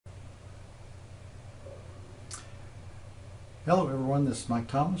Hello everyone, this is Mike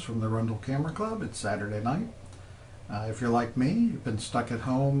Thomas from the Arundel Camera Club. It's Saturday night. If you're like me, you've been stuck at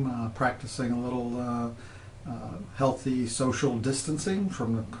home practicing a little healthy social distancing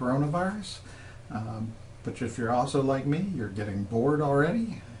from the coronavirus. But if you're also like me, you're getting bored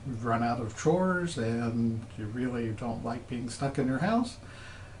already. You've run out of chores and you really don't like being stuck in your house.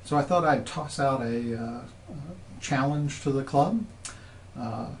 So I thought I'd toss out a challenge to the club.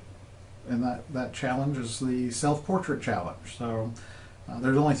 And that challenge is the self-portrait challenge. So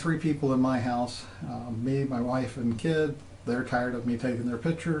there's only 3 people in my house, me, my wife, and kid. They're tired of me taking their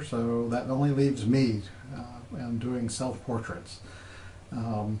picture, so that only leaves me and doing self-portraits.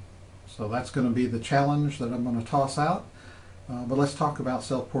 So that's going to be the challenge that I'm going to toss out. But let's talk about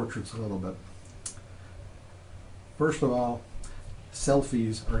self-portraits a little bit. First of all,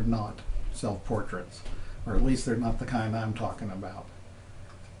 selfies are not self-portraits, or at least they're not the kind I'm talking about.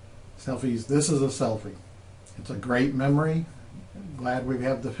 Selfies, this is a selfie. It's a great memory. Glad we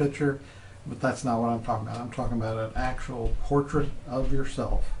have the picture, but that's not what I'm talking about. I'm talking about an actual portrait of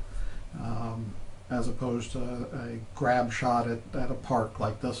yourself, as opposed to a grab shot at a park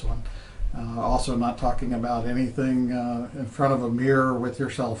like this one. Also not talking about anything in front of a mirror with your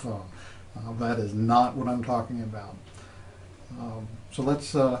cell phone. That is not what I'm talking about. So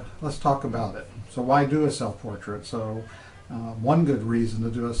let's talk about it. So why do a self-portrait? So one good reason to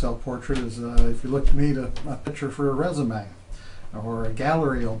do a self-portrait is if you look to need a picture for a resume or a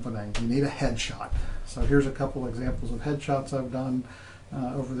gallery opening, you need a headshot. So here's a couple examples of headshots I've done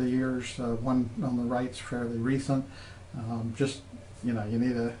over the years. One on the right's fairly recent. You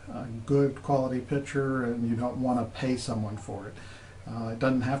need a good quality picture, and you don't want to pay someone for it. It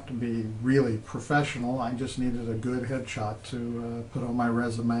doesn't have to be really professional. I just needed a good headshot to put on my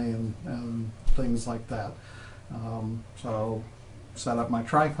resume and things like that. So set up my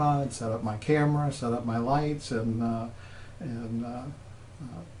tripod, set up my camera, set up my lights, and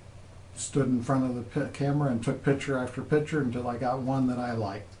stood in front of the camera and took picture after picture until I got one that I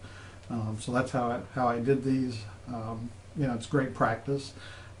liked. So that's how I did these. It's great practice.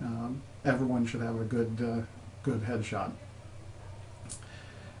 Everyone should have a good headshot.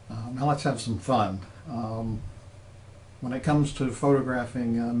 Now let's have some fun. When it comes to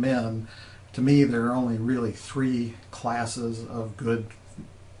photographing men, to me, there are only really 3 classes of good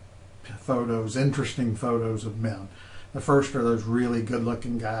photos, interesting photos of men. The first are those really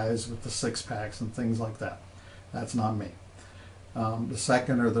good-looking guys with the 6-packs and things like that. That's not me. The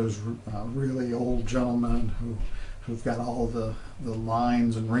second are those really old gentlemen who've got all the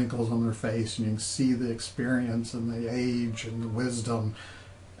lines and wrinkles on their face, and you can see the experience and the age and the wisdom.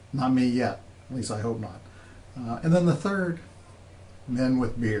 Not me yet, at least I hope not. And then the third, men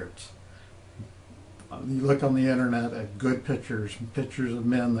with beards. You look on the internet at good pictures of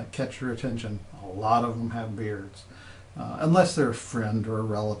men that catch your attention. A lot of them have beards. Unless they're a friend or a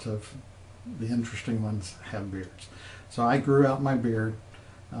relative, the interesting ones have beards. So I grew out my beard,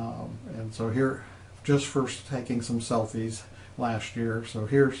 and so here, just for taking some selfies last year, so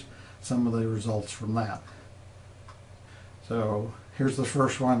here's some of the results from that. So here's the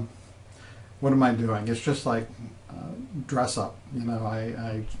first one. What am I doing? It's just like dress up.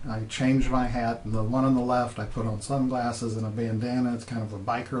 I changed my hat. And the one on the left, I put on sunglasses and a bandana. It's kind of a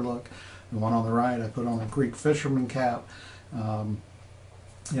biker look. The one on the right, I put on a Greek fisherman cap.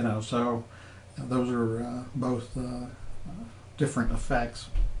 So those are both different effects.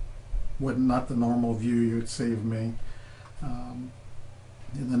 Not the normal view you'd see of me.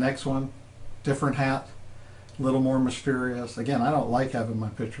 In the next one, different hat. A little more mysterious. Again, I don't like having my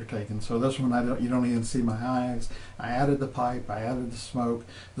picture taken, so this one you don't even see my eyes. I added the pipe, I added the smoke.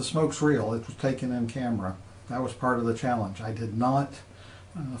 The smoke's real, it was taken in camera. That was part of the challenge. I did not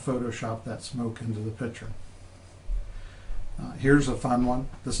Photoshop that smoke into the picture. Here's a fun one.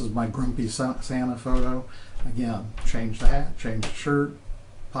 This is my grumpy Santa photo. Again, change the hat, change the shirt,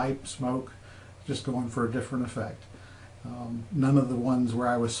 pipe, smoke, just going for a different effect. None of the ones where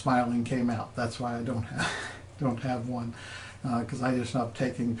I was smiling came out. That's why I don't have one, because I just stopped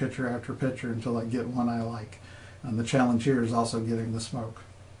taking picture after picture until I get one I like. And the challenge here is also getting the smoke.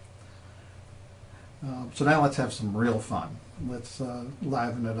 So now let's have some real fun. Let's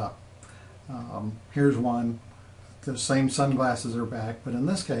liven it up. Here's one. The same sunglasses are back, but in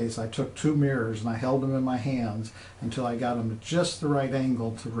this case I took 2 mirrors and I held them in my hands until I got them at just the right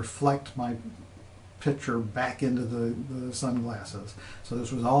angle to reflect my picture back into the sunglasses. So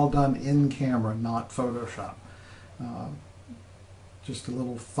this was all done in camera, not Photoshop. Just a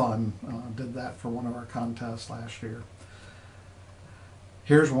little fun. Did that for one of our contests last year.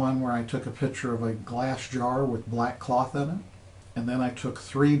 Here's one where I took a picture of a glass jar with black cloth in it, and then I took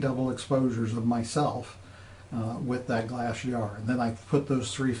 3 double exposures of myself with that glass jar. And then I put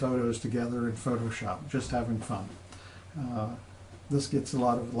those 3 photos together in Photoshop, just having fun. This gets a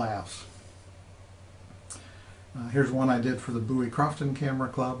lot of laughs. Here's one I did for the Arundel Camera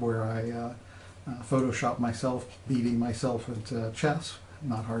Club, where I Photoshopped myself beating myself into chess.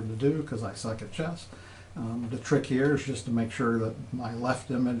 Not hard to do because I suck at chess. The trick here is just to make sure that my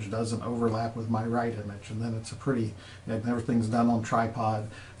left image doesn't overlap with my right image, and then it's a pretty, and everything's done on tripod,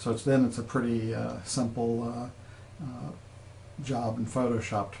 so it's a pretty simple job in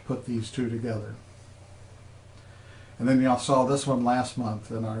Photoshop to put these 2 together. And then y'all saw this one last month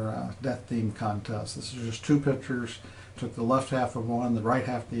in our death theme contest. This is just 2 pictures. Took the left half of one, the right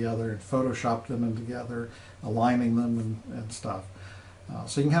half of the other, and Photoshopped them in together, aligning them and stuff.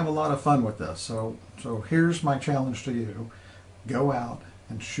 So you can have a lot of fun with this. So here's my challenge to you. Go out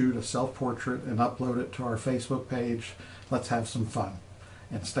and shoot a self-portrait and upload it to our Facebook page. Let's have some fun.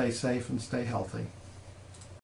 And stay safe and stay healthy.